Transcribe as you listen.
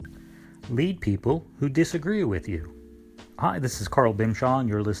Lead people who disagree with you. Hi, this is Carl Bimshaw, and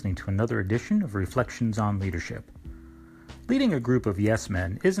you're listening to another edition of Reflections on Leadership. Leading a group of yes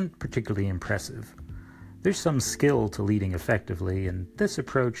men isn't particularly impressive. There's some skill to leading effectively, and this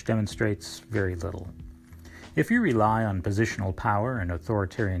approach demonstrates very little. If you rely on positional power and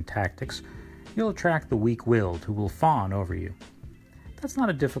authoritarian tactics, you'll attract the weak-willed who will fawn over you. That's not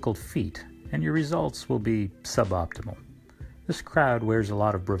a difficult feat, and your results will be suboptimal. This crowd wears a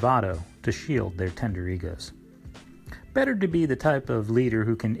lot of bravado to shield their tender egos. Better to be the type of leader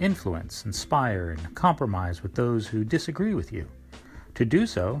who can influence, inspire, and compromise with those who disagree with you. To do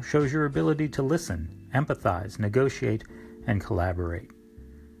so shows your ability to listen, empathize, negotiate, and collaborate.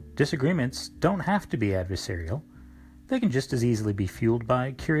 Disagreements don't have to be adversarial. They can just as easily be fueled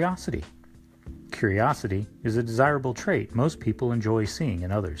by curiosity. Curiosity is a desirable trait most people enjoy seeing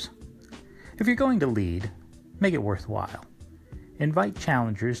in others. If you're going to lead, make it worthwhile. Invite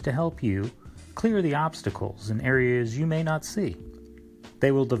challengers to help you clear the obstacles in areas you may not see.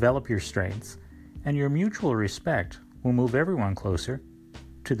 They will develop your strengths, and your mutual respect will move everyone closer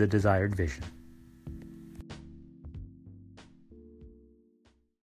to the desired vision.